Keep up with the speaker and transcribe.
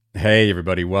Hey,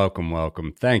 everybody.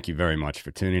 Welcome. Thank you very much for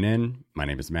tuning in. My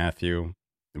name is Matthew.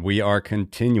 We are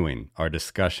continuing our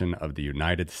discussion of the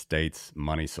United States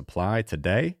money supply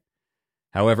today.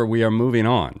 However, we are moving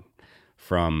on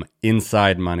from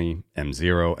inside money,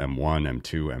 M0, M1,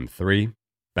 M2, M3,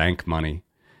 bank money,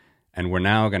 and we're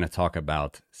now going to talk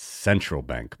about central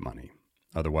bank money,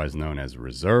 otherwise known as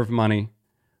reserve money,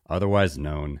 otherwise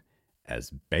known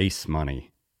as base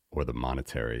money or the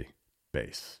monetary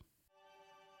base.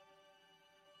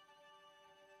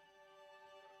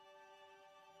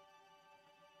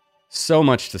 So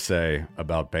much to say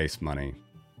about base money.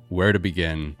 Where to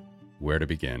begin?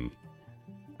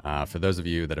 For those of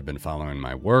you that have been following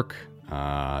my work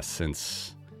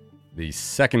since the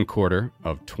second quarter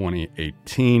of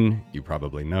 2018, you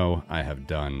probably know I have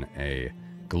done a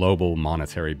global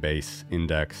monetary base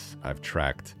index. I've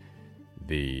tracked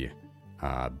the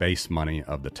base money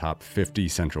of the top 50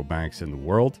 central banks in the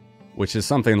world, which is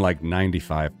something like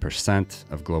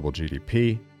 95% of global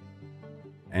GDP.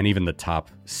 And even the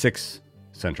top 6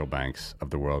 central banks of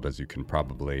the world, as you can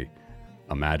probably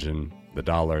imagine: the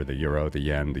dollar, the euro, the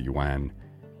yen, the yuan,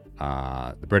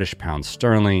 the British pound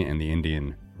sterling, and the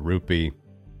Indian rupee.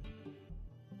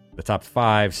 The top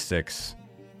 5-6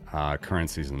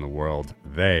 currencies in the world,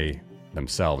 they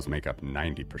themselves make up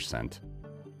 90%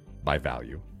 by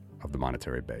value of the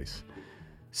monetary base.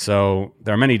 So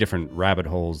there are many different rabbit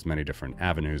holes, many different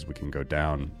avenues we can go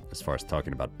down as far as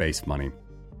talking about base money.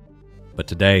 But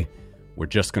today, we're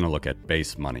just going to look at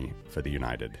base money for the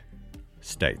United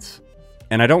States.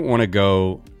 And I don't want to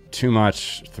go too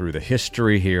much through the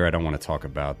history here. I don't want to talk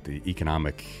about the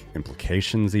economic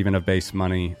implications even of base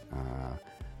money.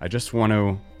 I just want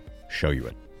to show you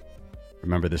it.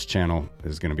 Remember, this channel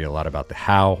is going to be a lot about the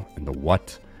how and the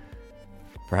what,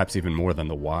 perhaps even more than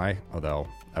the why, although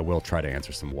I will try to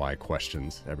answer some why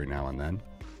questions every now and then.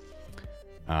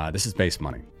 This is base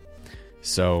money.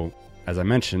 So, as I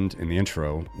mentioned in the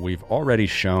intro, we've already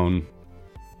shown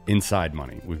inside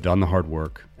money. We've done the hard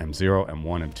work: M0,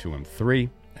 M1, M2, M3,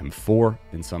 M4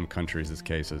 in some countries'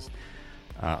 cases,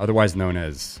 otherwise known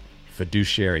as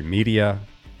fiduciary media,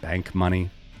 bank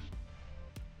money.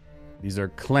 These are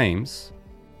claims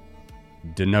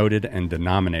denoted and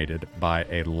denominated by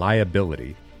a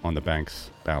liability on the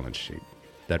bank's balance sheet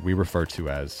that we refer to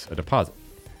as a deposit.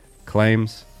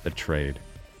 Claims that trade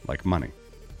like money.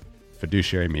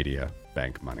 Fiduciary media,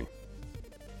 bank money.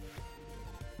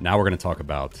 Now we're going to talk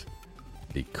about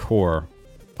the core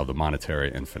of the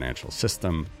monetary and financial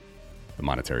system, the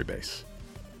monetary base.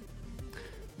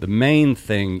 The main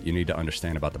thing you need to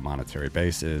understand about the monetary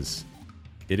base is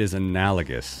it is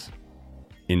analogous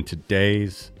in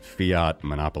today's fiat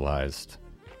monopolized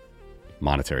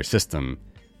monetary system.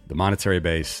 The monetary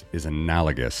base is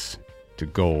analogous to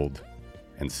gold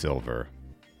and silver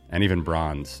and even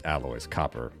bronze alloys,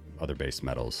 copper, other base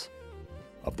metals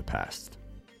of the past.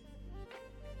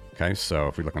 Okay, so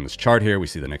if we look on this chart here, we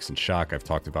see the Nixon shock. I've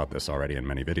talked about this already in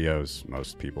many videos.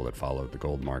 Most people that follow the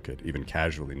gold market, even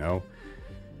casually, know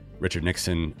Richard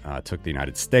Nixon took the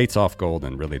United States off gold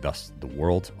and really thus the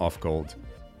world off gold.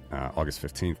 August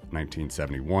 15th,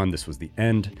 1971. This was the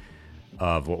end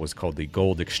of what was called the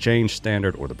Gold Exchange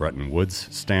Standard, or the Bretton Woods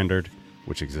Standard,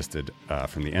 which existed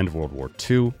from the end of World War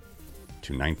II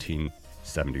to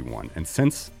 1971. And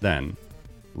since then,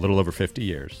 a little over 50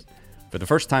 years, for the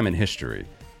first time in history,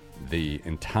 the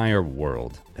entire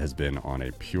world has been on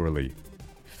a purely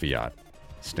fiat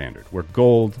standard, where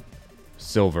gold,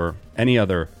 silver, any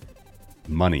other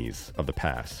monies of the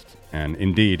past, and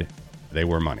indeed, they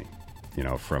were money. You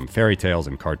know, from fairy tales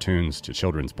and cartoons to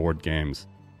children's board games,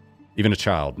 even a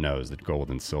child knows that gold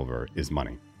and silver is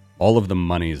money. All of the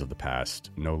monies of the past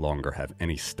no longer have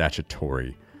any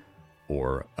statutory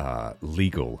or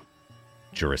legal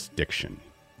jurisdiction.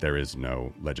 There is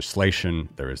no legislation,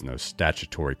 there is no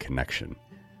statutory connection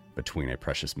between a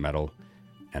precious metal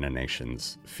and a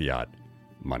nation's fiat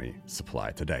money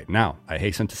supply today. Now, I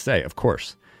hasten to say, of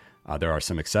course, there are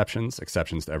some exceptions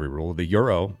to every rule. The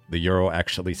euro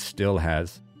actually still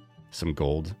has some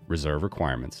gold reserve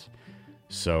requirements.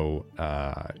 So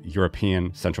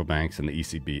European central banks and the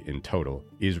ECB in total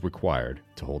is required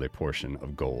to hold a portion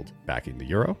of gold backing the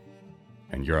euro.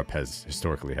 And Europe has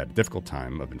historically had a difficult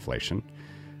time of inflation.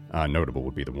 Notable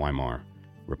would be the Weimar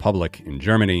Republic in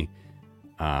Germany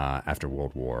after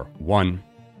World War I.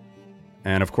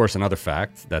 And of course, another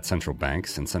fact that central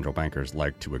banks and central bankers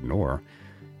like to ignore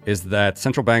is that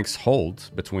central banks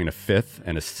hold between a fifth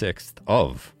and a sixth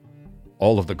of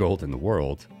all of the gold in the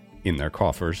world in their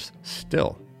coffers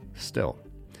still. So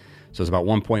it's about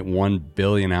 1.1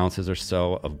 billion ounces or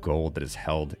so of gold that is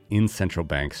held in central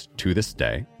banks to this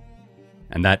day.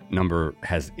 And that number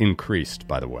has increased,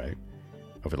 by the way,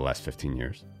 over the last 15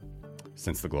 years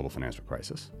since the global financial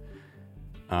crisis.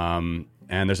 And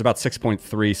there's about 6.3,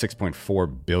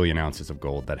 6.4 billion ounces of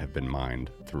gold that have been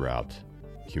mined throughout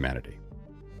humanity.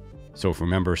 So if you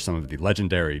remember some of the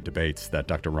legendary debates that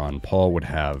Dr. Ron Paul would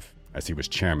have as he was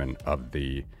chairman of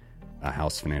the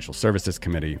House Financial Services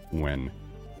Committee, when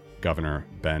Governor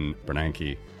Ben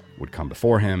Bernanke would come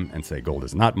before him and say gold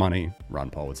is not money, Ron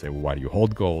Paul would say, well, why do you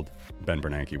hold gold? Ben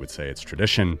Bernanke would say it's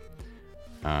tradition.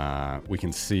 We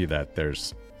can see that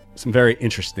there's some very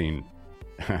interesting,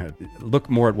 look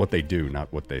more at what they do,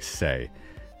 not what they say,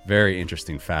 very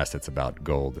interesting facets about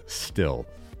gold still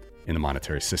in the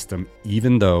monetary system,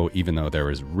 even though there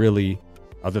is really,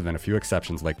 other than a few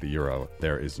exceptions like the euro,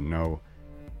 there is no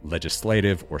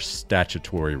legislative or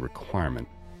statutory requirement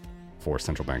for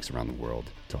central banks around the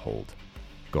world to hold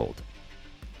gold.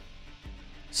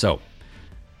 So,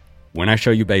 when I show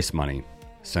you base money,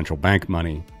 central bank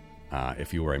money,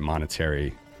 if you were a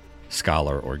monetary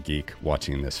scholar or geek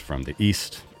watching this from the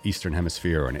Eastern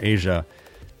Hemisphere or in Asia,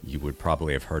 you would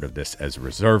probably have heard of this as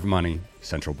reserve money,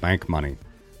 central bank money.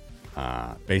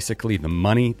 Basically, the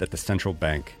money that the central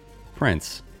bank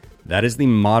prints, that is the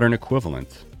modern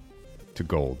equivalent to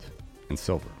gold and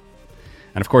silver.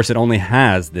 And of course, it only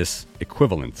has this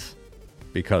equivalence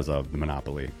because of the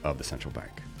monopoly of the central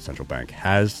bank. The central bank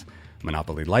has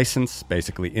monopoly license.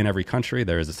 Basically, in every country,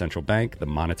 there is a central bank, the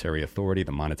monetary authority,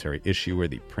 the monetary issuer,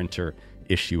 the printer,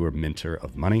 issuer, minter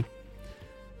of money.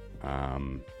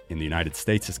 In the United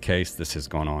States' case, this has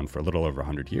gone on for a little over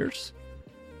 100 years.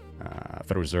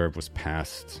 Federal Reserve was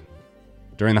passed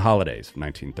during the holidays of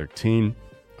 1913,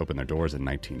 opened their doors in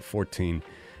 1914.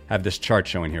 Have this chart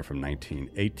showing here from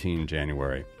 1918,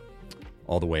 January,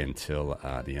 all the way until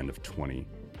the end of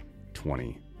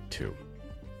 2022.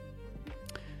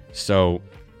 So,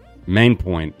 main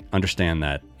point, understand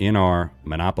that in our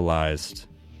monopolized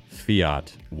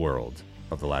fiat world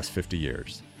of the last 50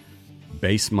 years,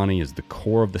 base money is the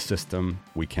core of the system.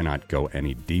 We cannot go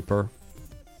any deeper.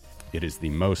 It is the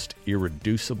most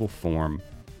irreducible form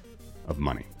of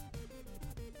money.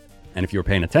 And if you were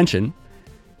paying attention,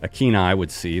 a keen eye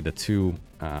would see the two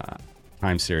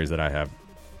time series that I have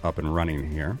up and running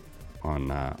here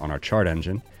on our chart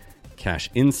engine. Cash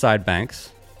inside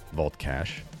banks, Vault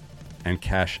Cash, and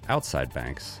cash outside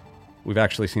banks, we've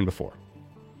actually seen before.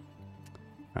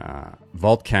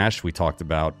 Vault Cash we talked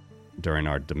about during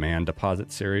our demand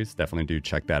deposit series. Definitely do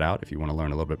check that out if you want to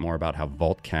learn a little bit more about how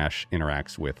Vault Cash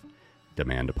interacts with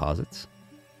demand deposits.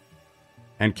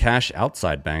 And cash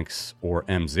outside banks, or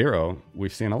M0,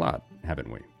 we've seen a lot, haven't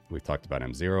we? We've talked about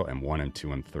M0, M1,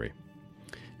 M2, M3.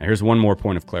 Now here's one more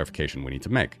point of clarification we need to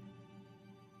make.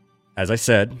 As I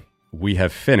said, we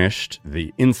have finished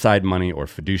the inside money or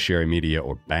fiduciary media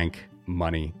or bank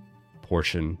money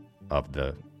portion of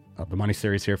the money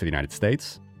series here for the United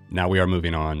States. Now we are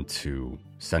moving on to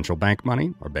central bank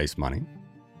money or base money.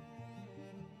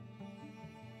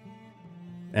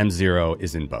 M0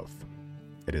 is in both.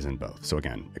 It is in both. So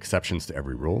again, exceptions to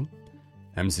every rule.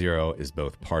 M0 is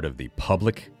both part of the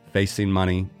public-facing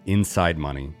money, inside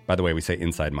money. By the way, we say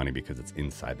inside money because it's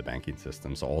inside the banking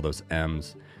system. So all those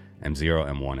M's, M0,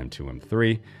 M1, M2,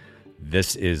 M3.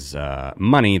 This is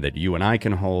money that you and I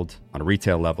can hold on a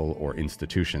retail level or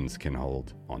institutions can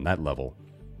hold on that level.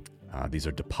 These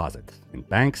are deposits in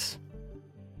banks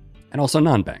and also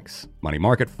non-banks. Money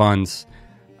market funds,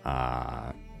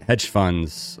 hedge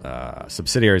funds,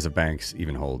 subsidiaries of banks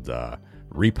even hold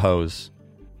repos,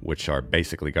 which are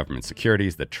basically government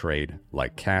securities that trade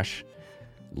like cash.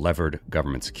 Levered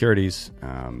government securities,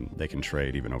 they can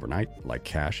trade even overnight like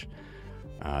cash.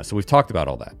 So we've talked about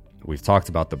all that. We've talked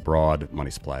about the broad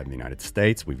money supply in the United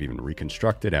States. We've even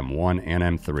reconstructed M1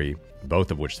 and M3,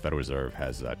 both of which the Federal Reserve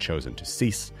has chosen to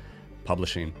cease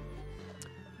publishing.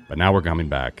 But now we're coming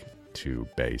back to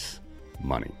base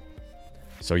money.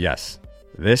 So yes,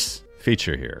 this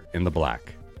feature here in the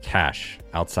black, cash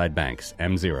outside banks,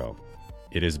 M0,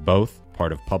 it is both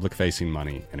part of public-facing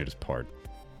money and it is part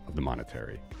of the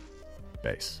monetary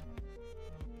base.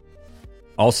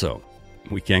 Also,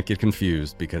 we can't get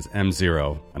confused because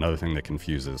M0, another thing that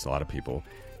confuses a lot of people,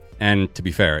 and to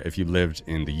be fair, if you lived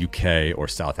in the UK or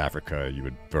South Africa, you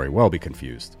would very well be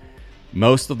confused.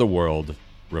 Most of the world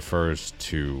refers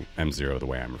to M0 the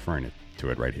way I'm referring to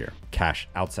it right here. Cash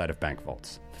outside of bank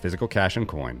vaults. Physical cash and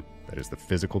coin, that is the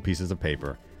physical pieces of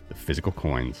paper, the physical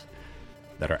coins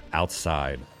that are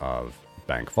outside of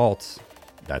bank vaults,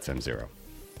 that's M0.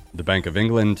 The Bank of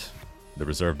England, the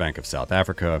Reserve Bank of South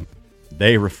Africa,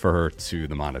 they refer to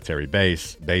the monetary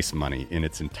base money in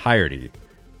its entirety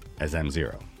as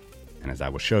M0. And as I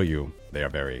will show you, they are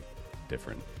very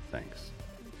different things.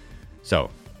 So,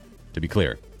 to be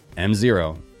clear,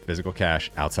 M0, physical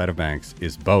cash outside of banks,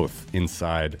 is both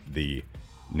inside the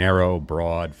narrow,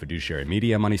 broad fiduciary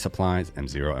media money supplies,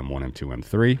 M0, M1, M2,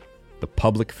 M3, the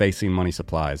public-facing money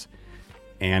supplies,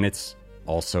 and it's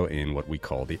also in what we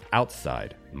call the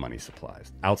outside money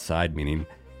supplies. Outside meaning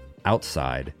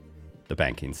outside the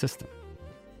banking system.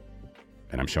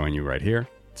 And I'm showing you right here,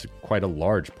 it's quite a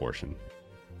large portion,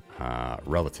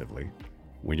 relatively,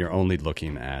 when you're only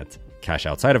looking at cash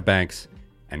outside of banks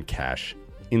and cash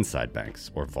inside banks,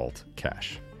 or vault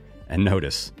cash. And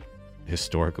notice,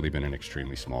 historically been an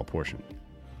extremely small portion.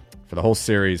 For the whole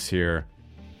series here,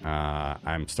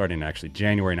 I'm starting actually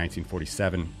January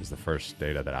 1947 is the first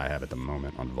data that I have at the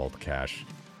moment on vault cash.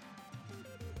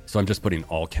 So I'm just putting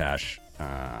all cash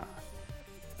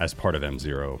as part of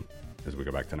M0 as we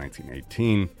go back to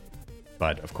 1918.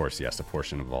 But of course, yes, a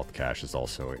portion of vault cash is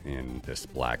also in this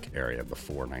black area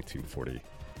before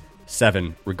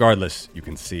 1947. Regardless, you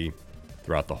can see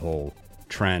throughout the whole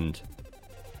trend,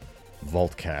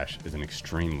 vault cash is an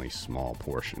extremely small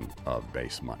portion of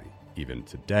base money. Even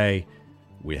today,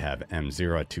 we have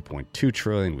M0 at 2.2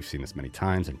 trillion. We've seen this many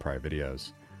times in prior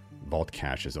videos. Vault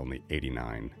cash is only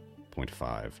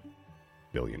 $89.5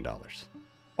 billion.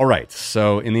 All right,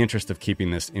 so in the interest of keeping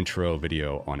this intro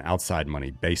video on outside money,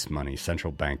 base money,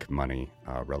 central bank money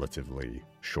relatively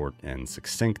short and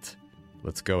succinct,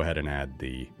 let's go ahead and add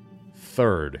the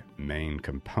third main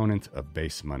component of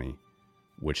base money,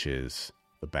 which is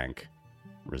the bank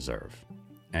reserve.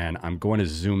 And I'm going to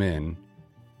zoom in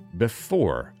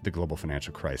before the global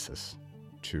financial crisis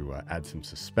to add some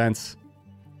suspense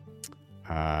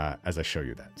as I show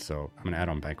you that. So I'm going to add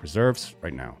on bank reserves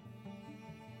right now.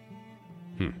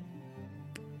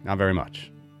 Not very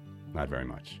much. Not very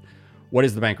much. What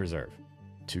is the bank reserve?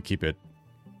 To keep it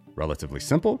relatively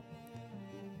simple,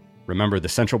 remember the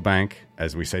central bank,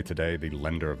 as we say today, the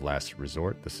lender of last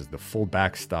resort. This is the full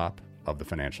backstop of the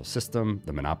financial system,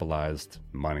 the monopolized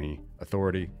money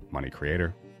authority, money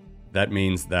creator. That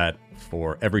means that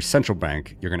for every central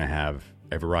bank, you're going to have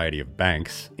a variety of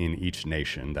banks in each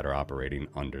nation that are operating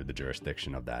under the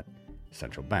jurisdiction of that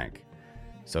central bank.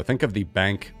 So think of the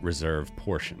bank reserve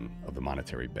portion of the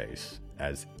monetary base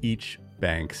as each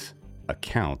bank's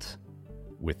account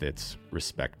with its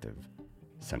respective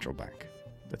central bank.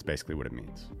 That's basically what it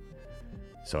means.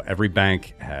 So every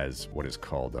bank has what is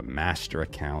called a master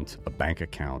account, a bank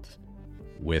account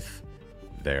with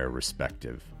their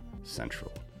respective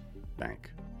central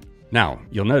bank. Now,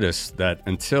 you'll notice that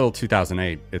until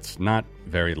 2008, it's not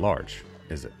very large,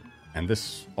 is it? And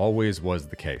this always was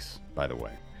the case, by the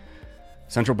way.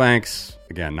 Central banks,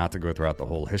 again, not to go throughout the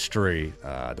whole history,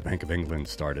 the Bank of England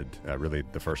started really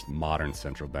the first modern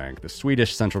central bank. The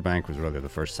Swedish central bank was really the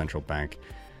first central bank.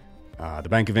 The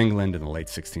Bank of England in the late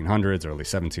 1600s, early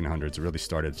 1700s really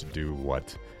started to do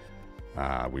what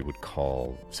we would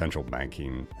call central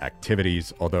banking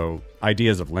activities, although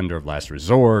ideas of lender of last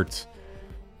resort,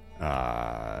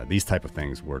 these type of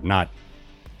things were not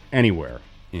anywhere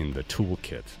in the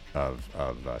toolkit of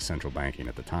central banking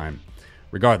at the time.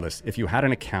 Regardless, if you had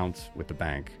an account with the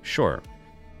bank, sure.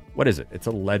 What is it? It's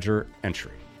a ledger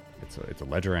entry. It's a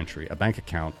ledger entry, a bank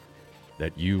account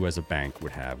that you as a bank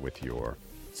would have with your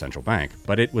central bank.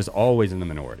 But it was always in the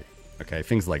minority. Okay,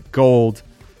 things like gold,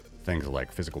 things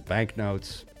like physical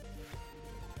banknotes,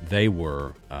 they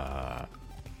were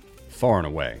far and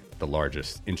away the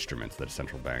largest instruments that a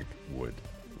central bank would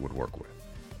work with.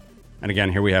 And again,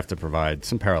 here we have to provide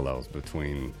some parallels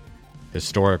between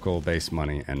historical base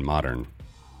money and modern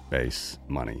base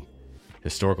money.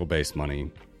 Historical base money,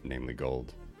 namely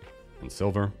gold and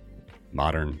silver.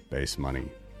 Modern base money,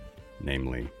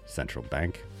 namely central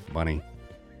bank money.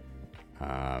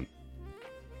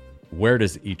 Where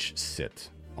does each sit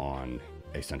on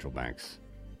a central bank's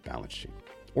balance sheet?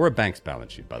 Or a bank's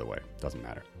balance sheet, by the way. Doesn't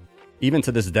matter. Even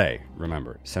to this day,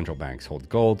 remember, central banks hold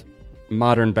gold.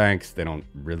 Modern banks, they don't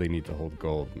really need to hold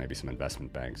gold. Maybe some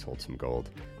investment banks hold some gold.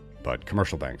 But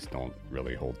commercial banks don't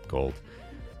really hold gold.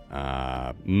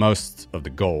 Most of the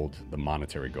gold, the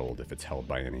monetary gold, if it's held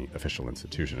by any official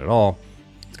institution at all,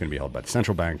 it's going to be held by the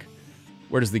central bank.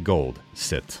 Where does the gold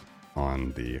sit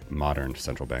on the modern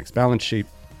central bank's balance sheet?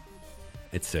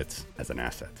 It sits as an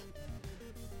asset.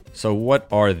 So what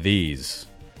are these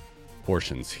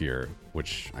portions here,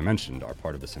 which I mentioned are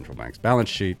part of the central bank's balance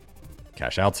sheet?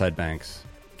 Cash outside banks,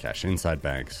 cash inside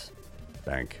banks,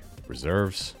 bank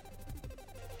reserves.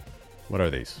 What are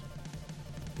these?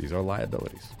 These are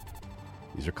liabilities.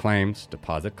 These are claims,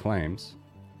 deposit claims,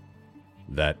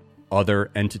 that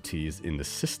other entities in the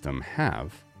system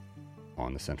have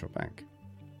on the central bank.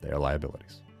 They are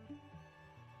liabilities.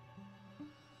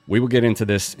 We will get into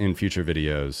this in future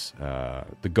videos.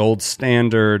 The gold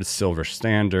standard, silver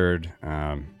standard.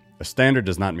 A standard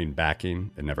does not mean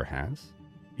backing. It never has.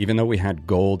 Even though we had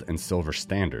gold and silver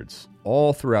standards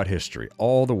all throughout history,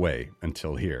 all the way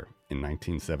until here in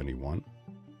 1971,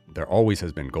 there always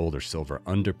has been gold or silver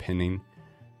underpinning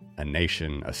a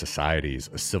nation, a society's,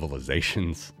 a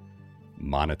civilization's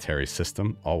monetary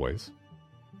system, always.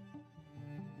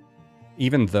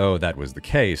 Even though that was the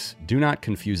case, do not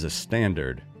confuse a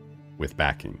standard with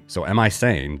backing. So am I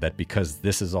saying that because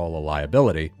this is all a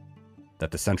liability,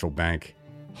 that the central bank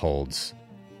holds,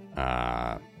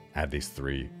 add these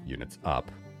three units up,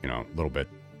 a little bit,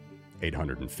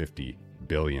 $850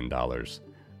 billion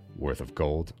worth of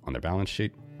gold on their balance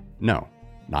sheet? No,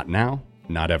 not now,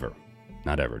 not ever.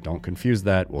 Not ever. Don't confuse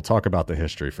that. We'll talk about the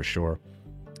history for sure.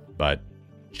 But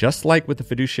just like with the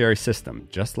fiduciary system,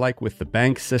 just like with the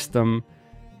bank system,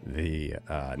 the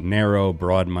narrow,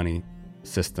 broad money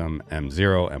system,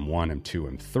 M0, M1,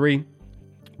 M2, M3,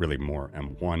 really more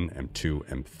M1, M2,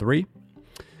 M3,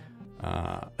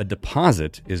 a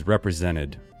deposit is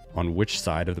represented on which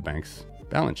side of the bank's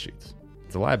balance sheets.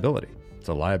 It's a liability. It's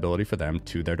a liability for them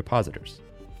to their depositors.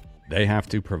 They have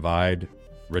to provide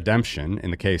redemption. In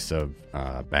the case of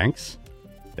banks,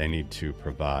 they need to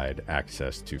provide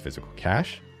access to physical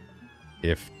cash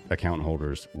if account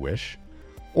holders wish.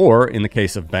 Or in the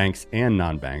case of banks and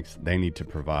non-banks, they need to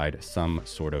provide some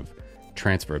sort of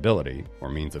transferability or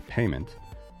means of payment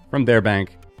from their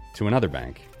bank to another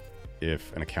bank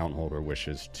if an account holder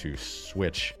wishes to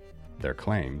switch their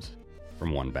claims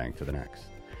from one bank to the next.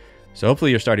 So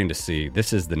hopefully you're starting to see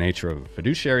this is the nature of a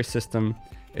fiduciary system.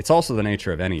 It's also the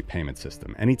nature of any payment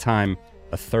system. Anytime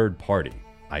a third party,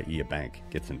 i.e. a bank,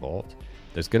 gets involved,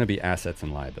 there's going to be assets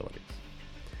and liabilities.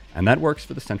 And that works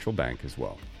for the central bank as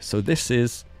well. So this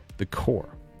is the core.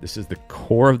 This is the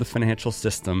core of the financial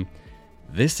system.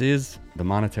 This is the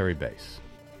monetary base.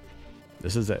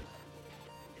 This is it.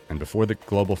 And before the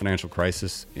global financial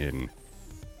crisis in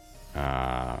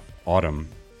autumn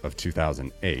of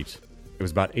 2008, it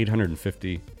was about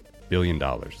 $850 billion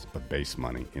of base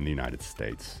money in the United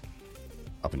States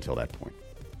up until that point.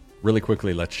 Really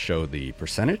quickly, let's show the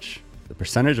percentage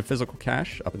of physical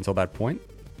cash up until that point.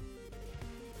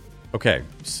 Okay,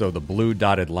 so the blue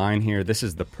dotted line here, this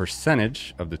is the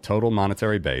percentage of the total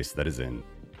monetary base that is in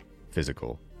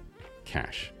physical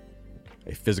cash,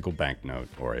 a physical banknote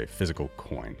or a physical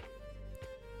coin.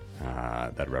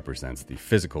 That represents the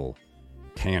physical,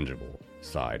 tangible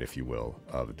side, if you will,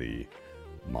 of the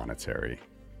monetary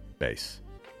base.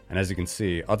 And as you can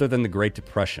see, other than the Great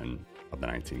Depression of the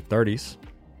 1930s,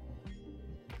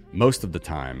 most of the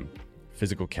time,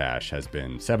 physical cash has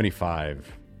been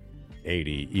 75,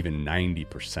 80, even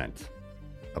 90%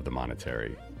 of the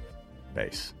monetary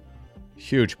base.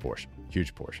 Huge portion.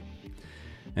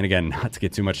 And again, not to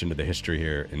get too much into the history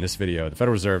here in this video, the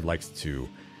Federal Reserve likes to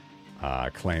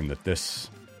claim that this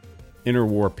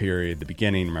interwar period, the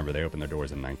beginning, remember they opened their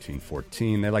doors in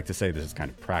 1914, they like to say this is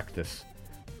kind of practice.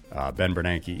 Ben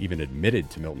Bernanke even admitted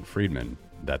to Milton Friedman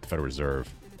that the Federal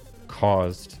Reserve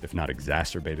caused, if not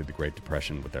exacerbated, the Great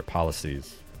Depression with their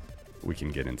policies. We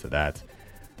can get into that.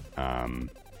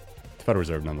 The Federal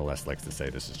Reserve nonetheless likes to say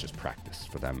this is just practice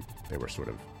for them. They were sort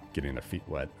of getting their feet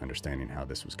wet, understanding how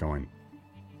this was going.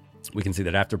 We can see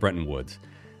that after Bretton Woods,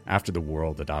 after the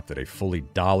world adopted a fully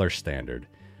dollar standard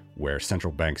where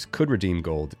central banks could redeem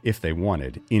gold if they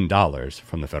wanted in dollars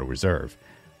from the Federal Reserve,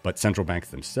 but central banks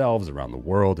themselves around the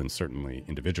world, and certainly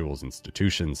individuals,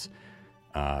 institutions,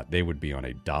 they would be on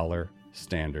a dollar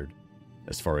standard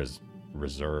as far as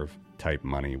reserve type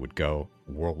money would go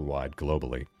worldwide,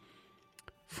 globally.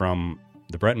 From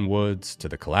the Bretton Woods to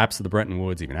the collapse of the Bretton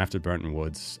Woods, even after Bretton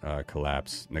Woods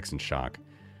collapse, Nixon shock,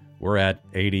 we're at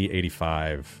 80,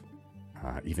 85,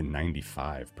 even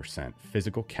 95%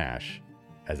 physical cash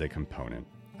as a component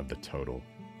of the total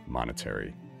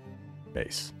monetary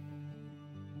base.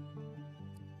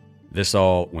 This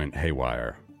all went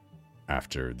haywire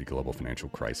after the global financial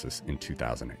crisis in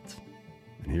 2008.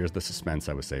 And here's the suspense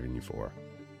I was saving you for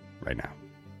right now.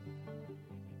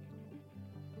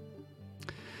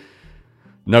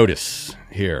 Notice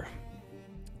here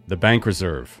the bank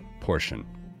reserve portion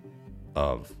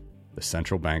of the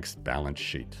central bank's balance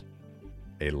sheet,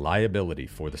 a liability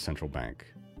for the central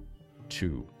bank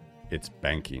to its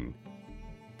banking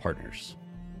partners,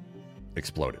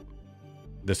 exploded.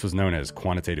 This was known as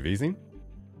quantitative easing.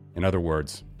 In other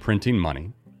words, printing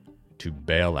money to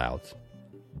bail out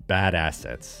bad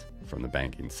assets from the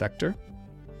banking sector.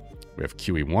 We have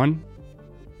QE1,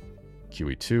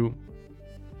 QE2,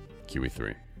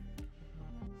 QE3.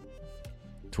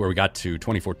 To where we got to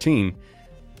 2014,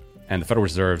 And the Federal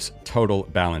Reserve's total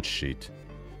balance sheet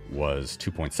was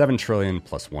 2.7 trillion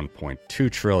plus 1.2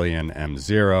 trillion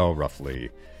M0, roughly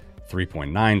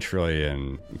 3.9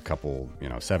 trillion, a couple,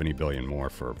 70 billion more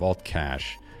for vault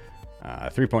cash,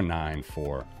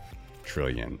 $3.94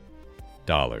 trillion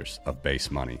of base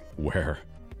money, where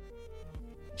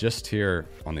just here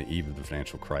on the eve of the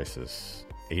financial crisis,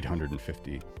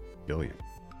 850 billion.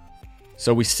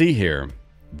 So we see here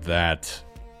that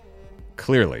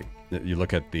clearly, you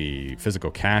look at the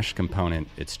physical cash component,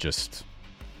 it's just,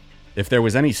 if there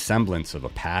was any semblance of a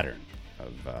pattern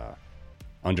of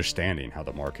understanding how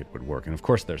the market would work, and of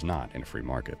course there's not in a free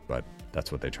market, but that's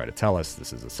what they try to tell us,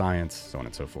 this is a science, so on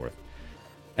and so forth.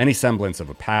 Any semblance of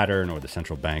a pattern or the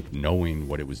central bank knowing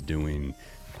what it was doing,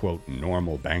 quote,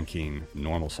 normal banking,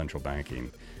 normal central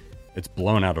banking, it's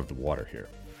blown out of the water here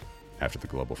after the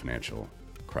global financial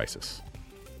crisis.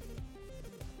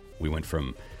 We went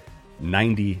from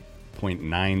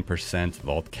 90.9%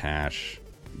 vault cash,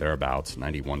 thereabouts,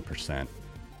 91%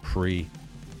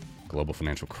 pre-global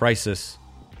financial crisis,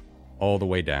 all the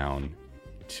way down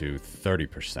to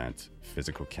 30%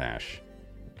 physical cash,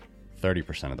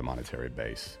 30% of the monetary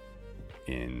base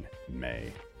in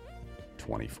May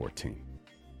 2014.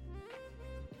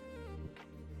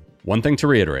 One thing to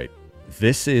reiterate,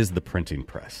 this is the printing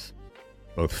press,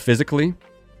 both physically,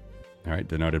 all right,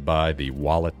 denoted by the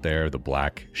wallet there, the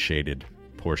black shaded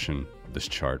portion of this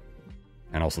chart,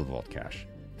 and also the vault cash,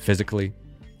 physically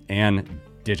and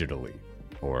digitally,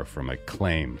 or from a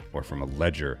claim or from a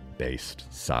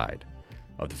ledger-based side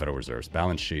of the Federal Reserve's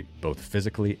balance sheet, both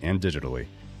physically and digitally.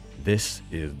 This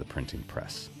is the printing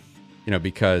press.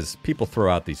 Because people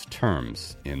throw out these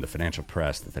terms in the financial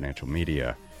press, the financial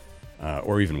media,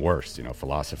 or even worse,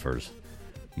 philosophers.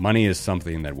 Money is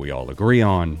something that we all agree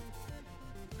on.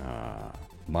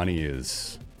 Money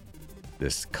is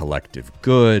this collective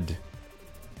good.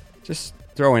 Just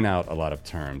throwing out a lot of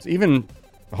terms. Even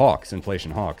hawks,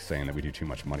 inflation hawks, saying that we do too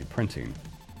much money printing.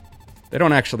 They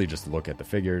don't actually just look at the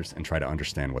figures and try to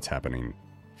understand what's happening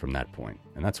from that point.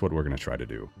 And that's what we're going to try to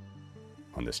do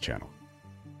on this channel.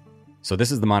 So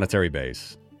this is the monetary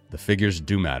base. The figures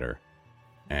do matter.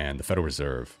 And the Federal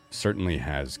Reserve certainly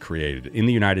has created, in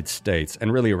the United States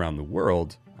and really around the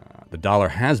world, the dollar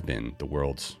has been the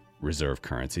world's reserve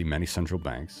currency. Many central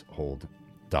banks hold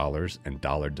dollars and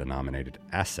dollar-denominated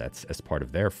assets as part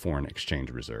of their foreign exchange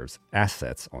reserves,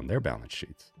 assets on their balance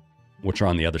sheets, which are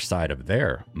on the other side of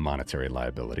their monetary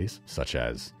liabilities, such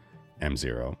as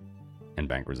M0 and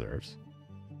bank reserves.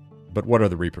 But what are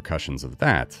the repercussions of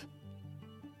that?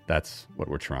 That's what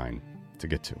we're trying to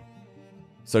get to.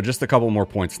 So just a couple more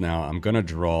points now. I'm going to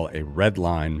draw a red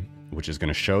line, which is going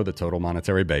to show the total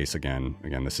monetary base again.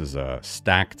 Again, this is a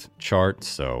stacked chart,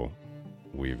 so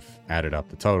we've added up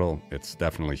the total. It's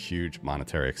definitely huge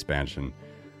monetary expansion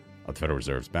of the Federal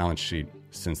Reserve's balance sheet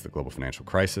since the global financial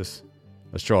crisis.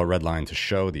 Let's draw a red line to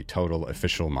show the total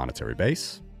official monetary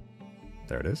base.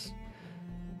 There it is.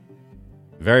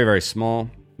 Very, very small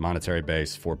monetary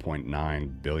base,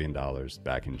 $4.9 billion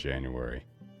back in January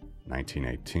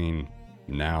 1918.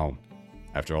 Now,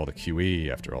 after all the QE,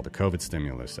 after all the COVID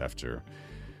stimulus, after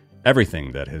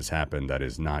everything that has happened that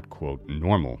is not, quote,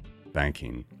 normal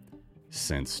banking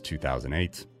since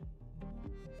 2008,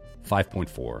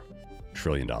 $5.4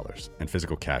 trillion. And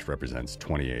physical cash represents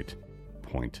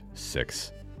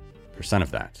 28.6%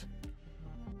 of that.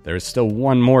 There is still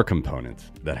one more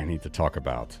component that I need to talk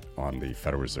about on the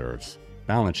Federal Reserve's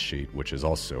balance sheet, which is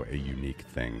also a unique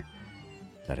thing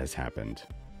that has happened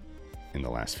in the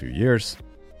last few years,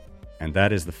 and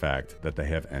that is the fact that they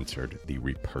have entered the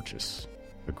repurchase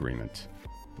agreement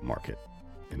market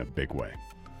in a big way.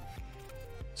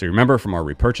 So you remember from our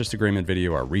repurchase agreement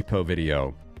video, our repo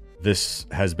video, this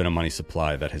has been a money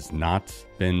supply that has not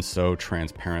been so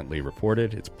transparently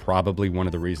reported. It's probably one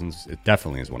of the reasons, it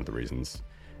definitely is one of the reasons,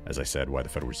 as I said, why the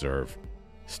Federal Reserve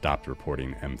stopped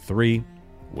reporting M3.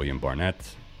 William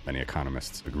Barnett, many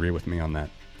economists agree with me on that.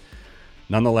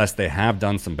 Nonetheless, they have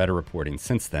done some better reporting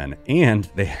since then, and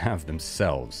they have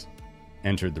themselves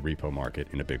entered the repo market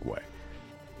in a big way.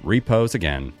 Repos,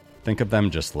 again, think of them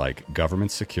just like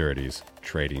government securities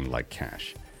trading like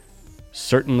cash.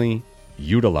 Certainly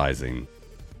utilizing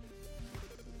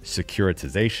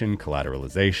securitization,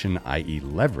 collateralization, i.e.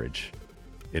 leverage.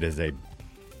 It is a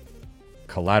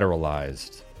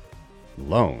collateralized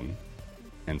loan,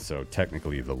 and so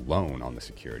technically the loan on the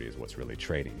security is what's really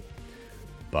trading.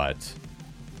 But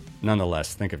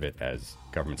nonetheless, think of it as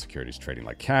government securities trading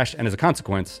like cash. And as a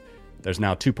consequence, there's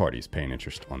now two parties paying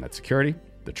interest on that security.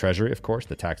 The Treasury, of course,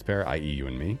 the taxpayer, i.e. you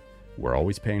and me. We're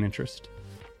always paying interest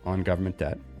on government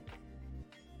debt.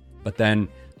 But then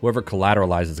whoever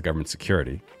collateralizes the government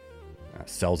security,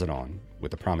 sells it on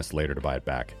with the promise later to buy it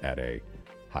back at a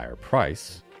higher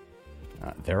price,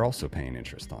 they're also paying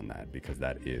interest on that because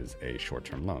that is a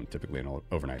short-term loan, typically an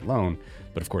overnight loan.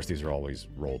 But of course, these are always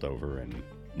rolled over and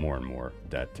more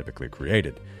debt typically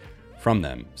created from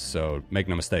them. So make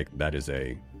no mistake, that is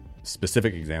a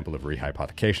specific example of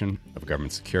rehypothecation of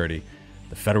government security.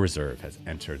 The Federal Reserve has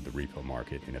entered the repo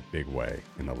market in a big way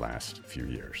in the last few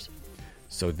years.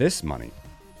 So this money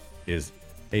is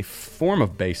a form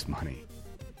of base money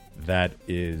that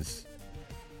is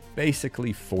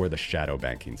basically for the shadow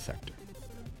banking sector.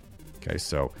 Okay,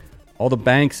 so all the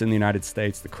banks in the United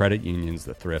States, the credit unions,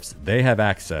 the thrifts, they have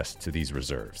access to these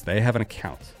reserves. They have an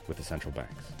account with the central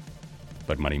banks.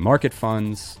 But money market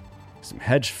funds, some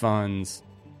hedge funds,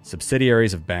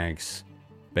 subsidiaries of banks,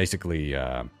 basically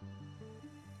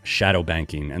shadow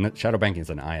banking, and shadow banking is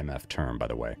an IMF term, by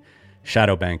the way.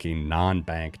 Shadow banking,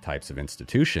 non-bank types of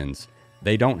institutions,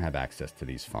 they don't have access to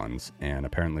these funds, and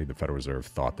apparently the Federal Reserve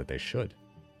thought that they should.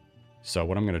 So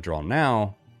what I'm going to draw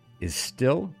now is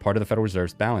still part of the Federal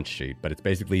Reserve's balance sheet, but it's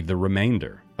basically the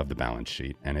remainder of the balance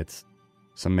sheet, and it's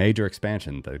some major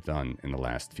expansion they've done in the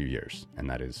last few years, and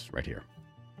that is right here.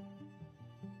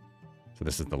 So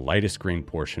this is the lightest green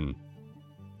portion,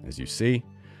 as you see.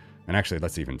 And actually,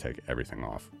 let's even take everything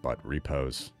off, but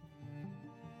repos.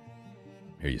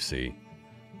 Here you see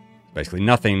basically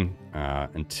nothing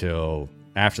until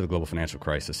after the global financial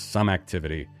crisis, some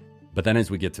activity. But then as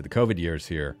we get to the COVID years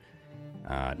here,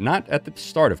 not at the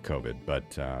start of COVID,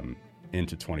 but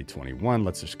into 2021,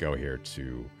 let's just go here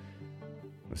to,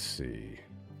 let's see,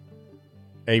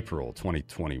 April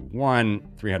 2021,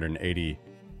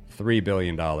 $383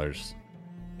 billion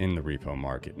in the repo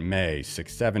market. May,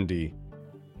 670.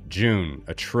 June,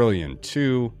 $1.2 trillion.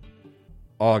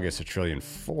 August, $1.4 trillion.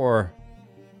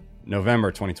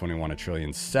 November 2021, $1.7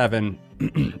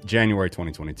 trillion. January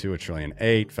 2022, $1.8 trillion.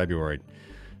 February, $1.9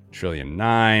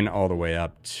 trillion, all the way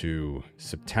up to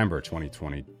September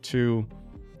 2022,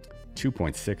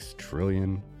 $2.6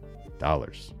 trillion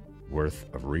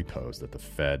worth of repos that the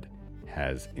Fed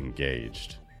has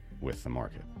engaged with the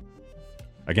market.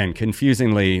 Again,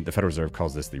 confusingly, the Federal Reserve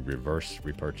calls this the reverse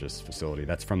repurchase facility.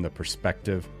 That's from the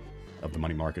perspective of the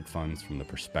money market funds, from the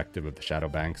perspective of the shadow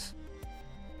banks.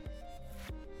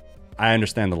 I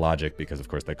understand the logic because, of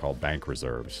course, they call bank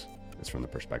reserves. It's from the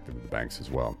perspective of the banks as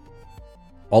well.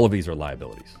 All of these are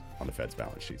liabilities on the Fed's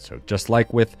balance sheet. So just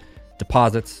like with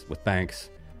deposits with banks,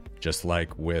 just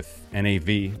like with NAV,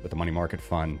 with the money market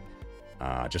fund,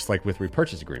 just like with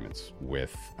repurchase agreements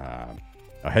with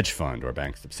a hedge fund or a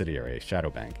bank subsidiary, a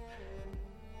shadow bank,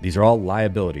 these are all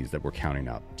liabilities that we're counting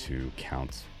up to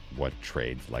count what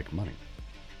trades like money.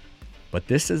 But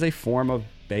this is a form of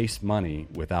base money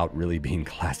without really being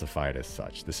classified as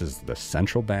such. This is the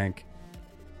central bank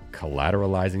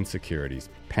collateralizing securities,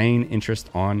 paying interest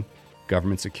on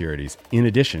government securities, in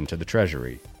addition to the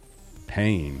Treasury,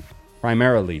 paying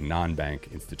primarily non-bank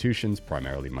institutions,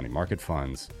 primarily money market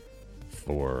funds,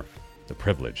 for the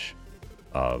privilege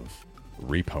of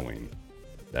repoing.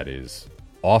 That is,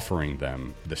 offering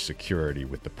them the security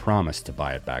with the promise to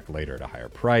buy it back later at a higher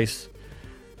price.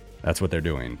 That's what they're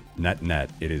doing.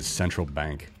 Net, it is central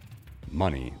bank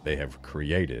money they have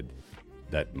created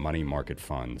that money market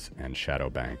funds and shadow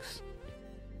banks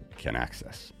can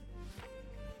access.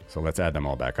 So let's add them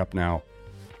all back up now.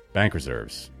 Bank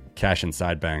reserves, cash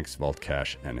inside banks, vault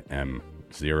cash, and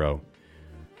M0.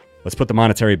 Let's put the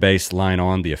monetary base line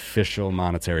on, the official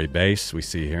monetary base we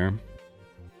see here.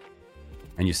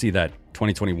 And you see that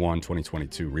 2021,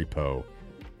 2022 repo,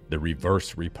 the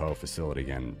reverse repo facility.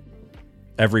 Again,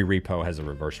 every repo has a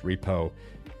reverse repo.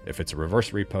 If it's a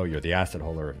reverse repo, you're the asset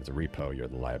holder. If it's a repo, you're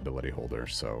the liability holder.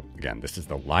 So again, this is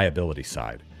the liability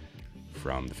side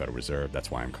from the Federal Reserve.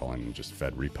 That's why I'm calling them just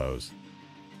Fed repos.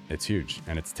 It's huge.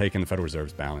 And it's taken the Federal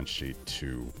Reserve's balance sheet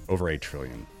to over $8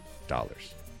 trillion.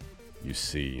 You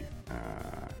see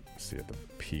at the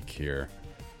peak here,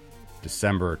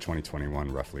 December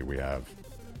 2021, roughly, we have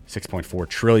 $6.4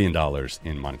 trillion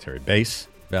in monetary base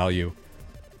value.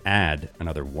 Add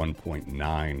another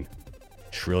 $1.9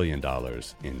 trillion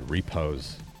in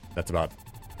repos. That's about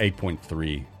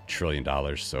 $8.3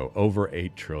 trillion. So over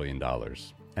 $8 trillion.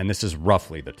 And this is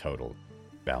roughly the total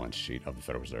balance sheet of the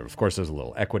Federal Reserve. Of course, there's a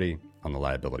little equity on the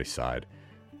liability side,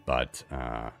 but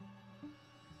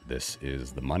this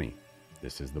is the money.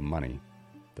 This is the money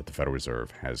that the Federal Reserve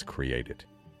has created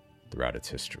throughout its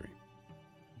history.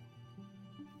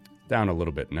 Down a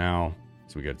little bit now,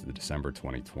 as we get to the December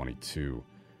 2022,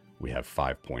 we have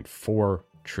 $5.4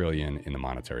 trillion in the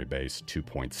monetary base,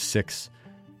 $2.6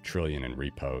 trillion in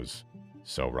repos,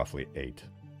 so roughly a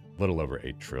little over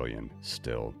 $8 trillion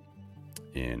still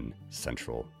in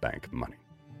central bank money.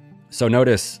 So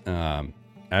notice,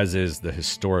 as is the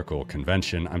historical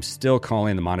convention, I'm still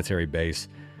calling the monetary base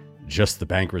just the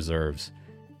bank reserves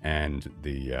and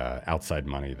the outside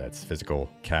money that's physical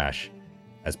cash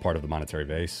as part of the monetary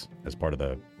base, as part of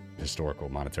the historical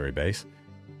monetary base.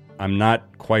 I'm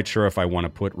not quite sure if I want to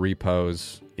put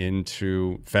repos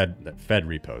into Fed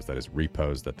repos, that is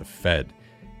repos that the Fed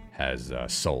has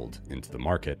sold into the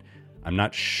market. I'm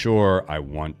not sure I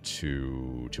want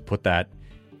to put that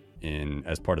in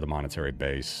as part of the monetary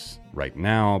base right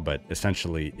now, but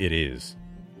essentially it is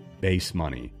base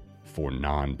money for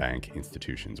non-bank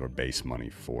institutions or base money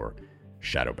for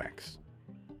shadow banks.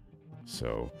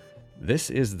 So this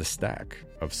is the stack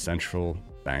of central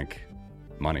bank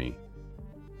money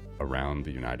around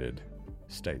the United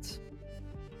States.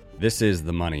 This is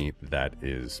the money that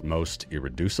is most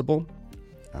irreducible.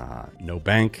 No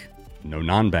bank, no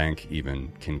non-bank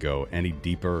even can go any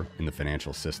deeper in the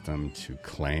financial system to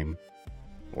claim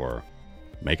or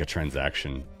make a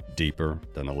transaction deeper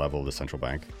than the level of the central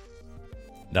bank.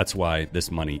 That's why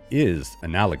this money is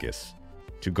analogous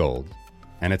to gold.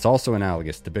 And it's also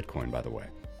analogous to Bitcoin, by the way,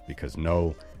 because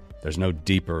there's no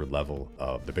deeper level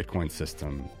of the Bitcoin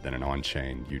system than an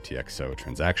on-chain UTXO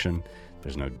transaction.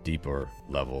 There's no deeper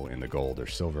level in the gold or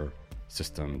silver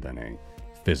system than a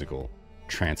physical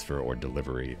transfer or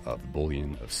delivery of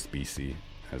bullion, of specie,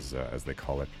 as they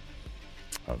call it,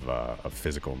 of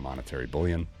physical monetary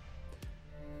bullion.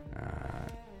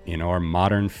 In our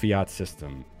modern fiat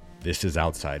system, this is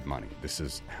outside money. This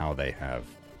is how they have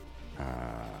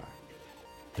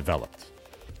developed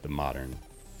the modern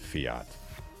fiat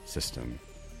system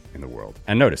in the world.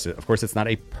 And notice, of course, it's not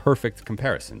a perfect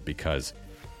comparison because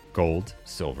gold,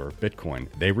 silver, Bitcoin,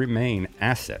 they remain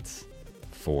assets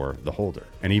for the holder.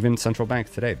 And even central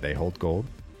banks today, they hold gold.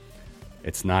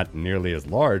 It's not nearly as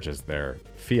large as their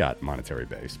fiat monetary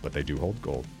base, but they do hold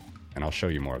gold. And I'll show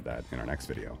you more of that in our next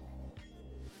video.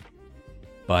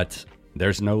 But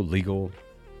there's no legal,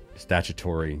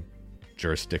 statutory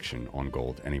jurisdiction on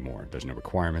gold anymore. There's no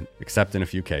requirement, except in a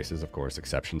few cases, of course,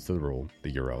 exceptions to the rule, the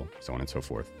euro, so on and so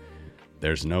forth.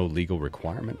 There's no legal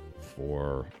requirement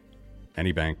for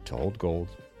any bank to hold gold,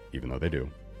 even though they do.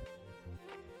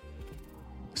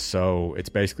 So it's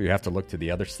basically you have to look to the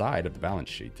other side of the balance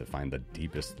sheet to find the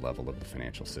deepest level of the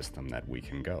financial system that we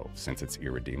can go. Since it's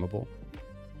irredeemable,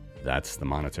 that's the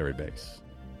monetary base.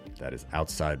 That is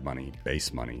outside money,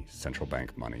 base money, central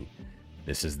bank money.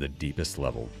 This is the deepest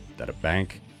level that a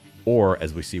bank, or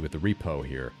as we see with the repo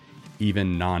here,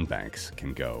 even non-banks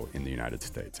can go in the United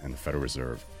States. And the Federal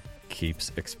Reserve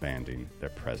keeps expanding their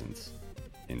presence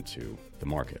into the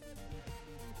market.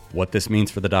 What this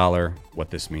means for the dollar, what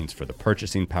this means for the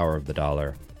purchasing power of the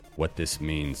dollar, what this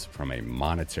means from a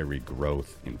monetary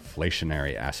growth,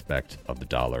 inflationary aspect of the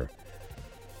dollar,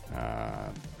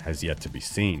 has yet to be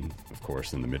seen, of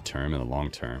course, in the midterm and the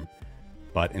long term.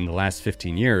 But in the last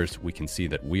 15 years, we can see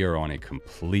that we are on a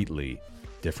completely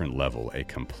different level, a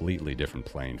completely different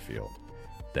playing field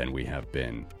than we have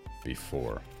been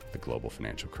before the global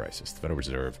financial crisis. The Federal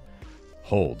Reserve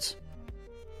holds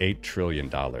 $8 trillion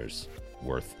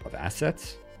worth of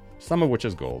assets, some of which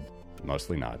is gold,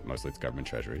 mostly not, mostly it's government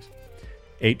treasuries.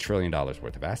 $8 trillion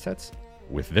worth of assets.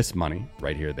 With this money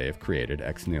right here, they have created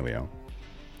ex nihilo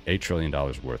 $8 trillion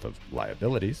worth of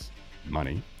liabilities,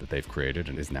 money that they've created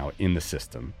and is now in the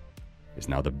system, is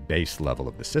now the base level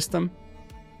of the system.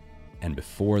 And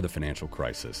before the financial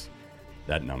crisis,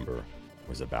 that number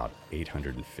was about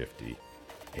 $860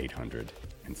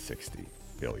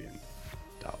 billion.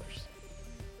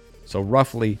 So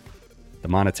roughly, the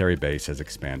monetary base has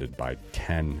expanded by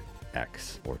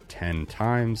 10x or 10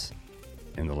 times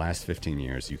in the last 15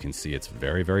 years. You can see it's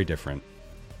very, very different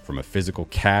from a physical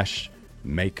cash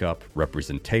makeup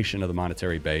representation of the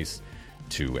monetary base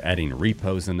to adding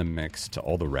repos in the mix to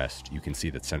all the rest. You can see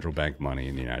that central bank money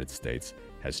in the United States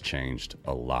has changed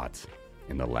a lot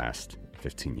in the last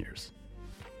 15 years.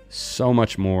 So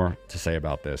much more to say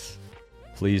about this.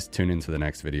 Please tune into the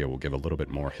next video. We'll give a little bit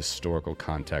more historical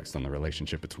context on the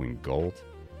relationship between gold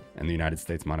and the United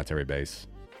States monetary base.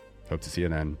 Hope to see you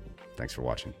then. Thanks for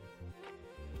watching.